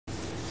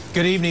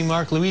Good evening,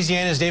 Mark.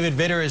 Louisiana's David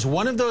Vitter is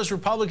one of those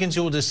Republicans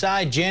who will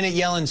decide Janet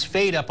Yellen's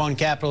fate up on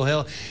Capitol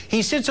Hill.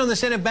 He sits on the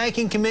Senate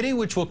Banking Committee,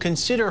 which will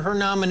consider her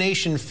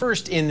nomination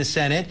first in the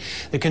Senate.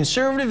 The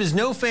conservative is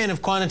no fan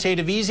of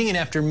quantitative easing, and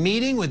after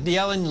meeting with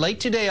Yellen late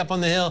today up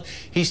on the Hill,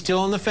 he's still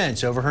on the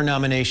fence over her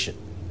nomination.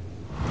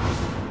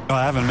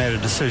 I haven't made a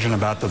decision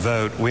about the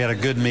vote. We had a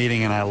good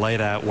meeting and I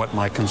laid out what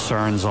my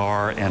concerns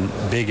are and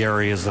big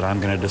areas that I'm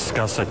going to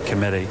discuss at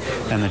committee.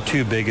 And the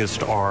two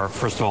biggest are,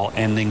 first of all,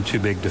 ending too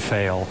big to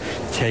fail,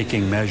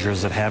 taking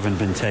measures that haven't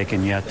been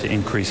taken yet to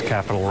increase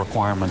capital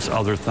requirements,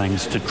 other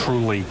things to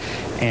truly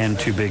end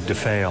too big to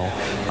fail.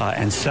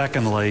 And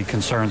secondly,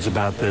 concerns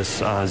about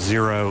this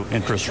zero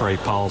interest rate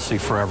policy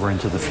forever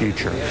into the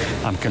future.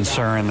 I'm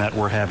concerned that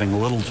we're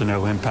having little to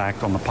no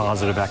impact on the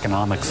positive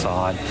economic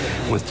side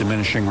with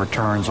diminishing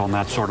returns on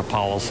that sort of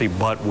policy,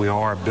 but we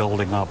are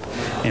building up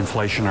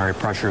inflationary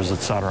pressures, et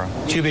cetera.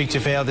 Too big to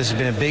fail. This has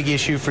been a big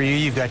issue for you.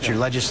 You've got your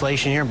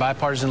legislation here,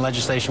 bipartisan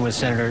legislation with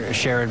Senator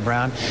Sherrod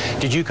Brown.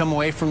 Did you come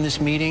away from this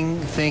meeting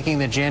thinking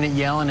that Janet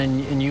Yellen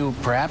and you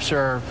perhaps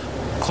are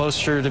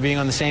closer to being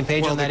on the same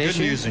page on that issue? Well, the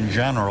good news in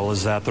general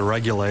is that the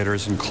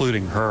regulators,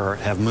 including her,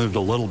 have moved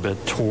a little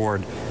bit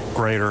toward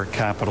greater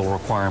capital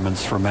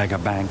requirements for mega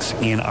banks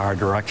in our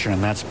direction,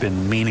 and that's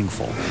been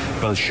meaningful.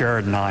 Both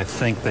Sherrod and I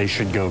think they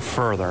should go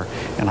further,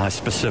 and I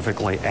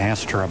specifically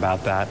asked her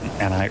about that,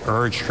 and I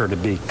urged her to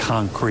be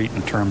concrete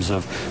in terms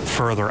of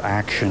further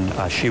action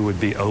she would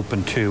be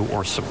open to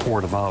or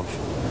supportive of.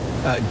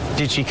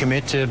 Did she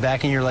commit to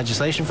backing your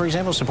legislation, for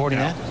example, supporting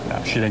that?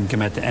 No, she didn't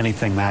commit to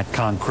anything that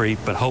concrete,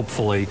 but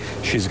hopefully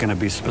she's going to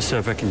be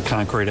specific and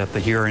concrete at the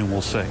hearing.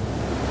 We'll see.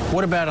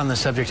 What about on the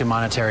subject of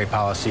monetary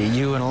policy?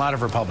 You and a lot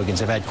of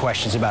Republicans have had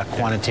questions about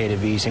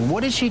quantitative easing.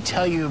 What did she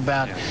tell you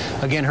about,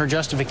 again, her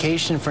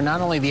justification for not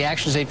only the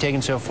actions they've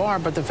taken so far,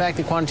 but the fact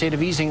that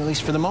quantitative easing, at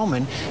least for the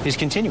moment, is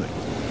continuing?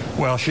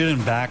 Well, she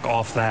didn't back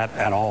off that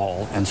at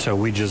all, and so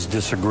we just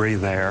disagree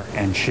there.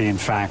 And she, in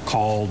fact,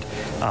 called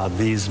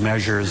these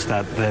measures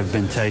that they've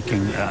been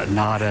taking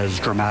not as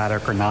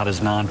dramatic or not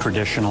as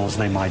non-traditional as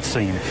they might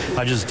seem.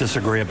 I just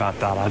disagree about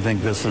that. I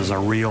think this is a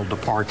real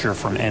departure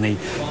from any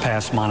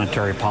past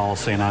monetary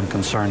policy, and I'm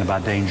concerned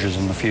about dangers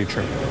in the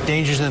future.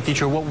 Dangers in the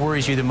future? What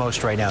worries you the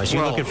most right now as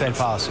you look at Fed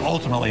policy?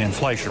 Ultimately,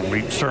 inflation.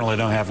 We certainly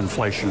don't have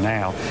inflation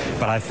now,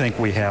 but I think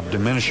we have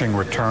diminishing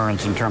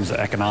returns in terms of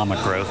economic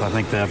growth. I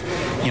think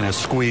they've,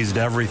 squeezed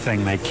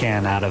everything they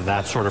can out of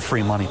that sort of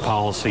free money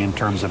policy in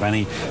terms of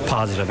any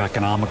positive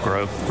economic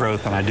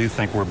growth, and I do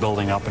think we're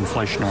building up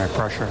inflationary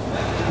pressure.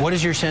 What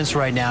is your sense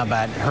right now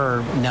about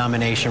her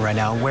nomination right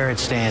now and where it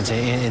stands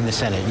in the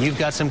Senate? You've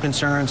got some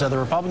concerns. Other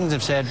Republicans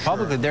have said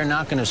publicly they're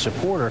not going to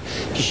support her.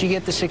 Does she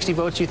get the 60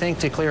 votes, you think,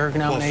 to clear her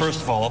nomination? Well,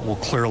 first of all, it will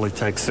clearly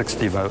take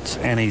 60 votes.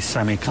 Any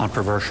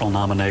semi-controversial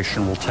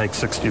nomination will take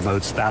 60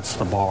 votes. That's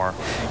the bar.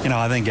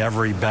 I think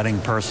every betting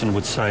person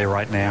would say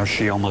right now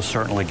she almost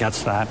certainly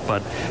gets that.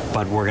 But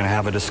we're going to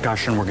have a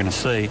discussion. We're going to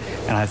see.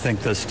 And I think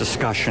this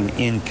discussion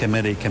in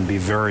committee can be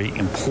very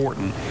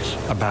important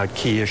about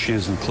key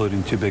issues,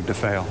 including too big to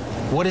fail.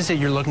 What is it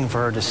you're looking for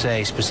her to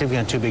say specifically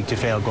on too big to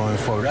fail going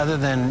forward, other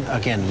than,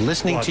 again,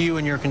 listening to you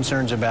and your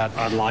concerns about?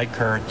 I'd like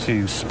her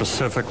to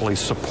specifically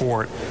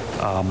support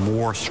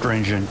more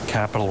stringent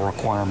capital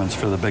requirements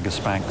for the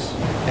biggest banks.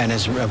 And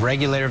as a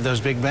regulator of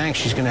those big banks,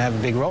 she's going to have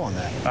a big role in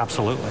that.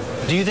 Absolutely.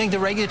 Do you think the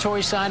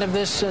regulatory side of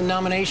this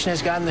nomination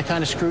has gotten the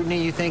kind of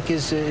scrutiny you think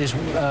is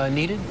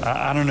needed?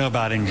 I don't know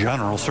about in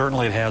general.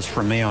 Certainly it has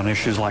for me on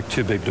issues like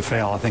too big to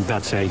fail. I think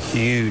that's a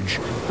huge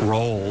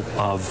role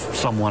of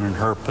someone in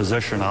her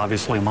position.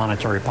 Obviously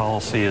monetary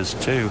policy is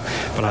too,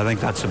 but I think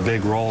that's a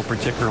big role,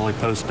 particularly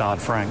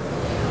post-Dodd-Frank.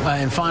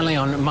 And finally,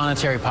 on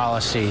monetary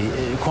policy,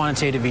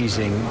 quantitative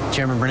easing,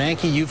 Chairman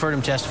Bernanke, you've heard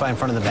him testify in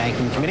front of the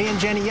Banking Committee, and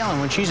Janet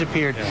Yellen, when she's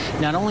appeared,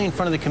 not only in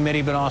front of the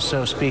committee, but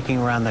also speaking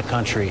around the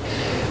country.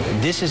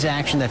 This is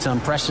action that's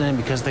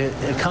unprecedented because the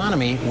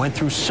economy went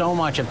through so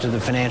much after the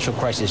financial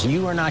crisis.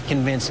 You are not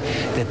convinced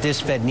that this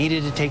Fed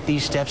needed to take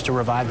these steps to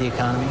revive the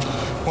economy?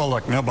 Well,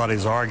 look,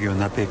 nobody's arguing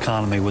that the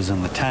economy was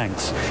in the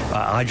tanks.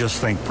 I just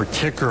think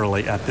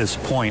particularly at this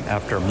point,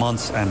 after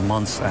months and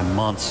months and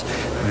months,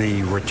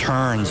 the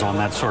returns on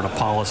that sort of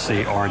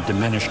policy are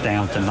diminished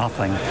down to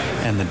nothing,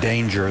 and the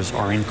dangers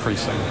are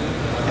increasing.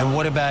 And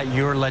what about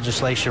your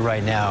legislation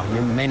right now?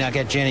 You may not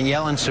get Janet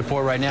Yellen's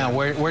support right now.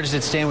 Where does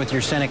it stand with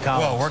your Senate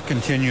colleagues? Well, we're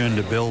continuing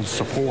to build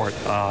support,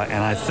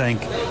 and I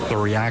think the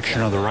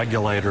reaction of the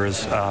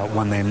regulators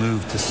when they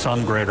moved to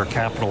some greater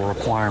capital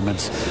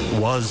requirements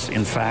was,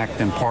 in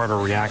fact, in part a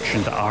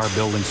reaction to our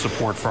building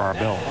support for our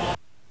bill.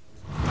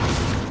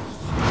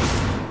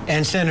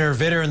 And Senator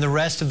Vitter and the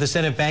rest of the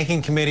Senate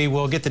Banking Committee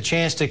will get the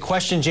chance to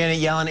question Janet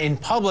Yellen in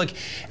public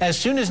as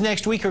soon as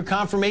next week. Her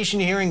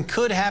confirmation hearing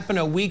could happen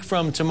a week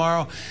from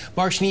tomorrow.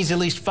 Mark, she needs at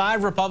least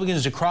 5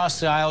 Republicans across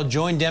the aisle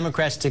join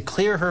Democrats to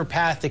clear her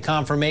path to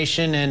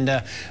confirmation.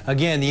 And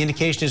again, the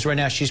indication is right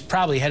now she's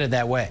probably headed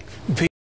that way.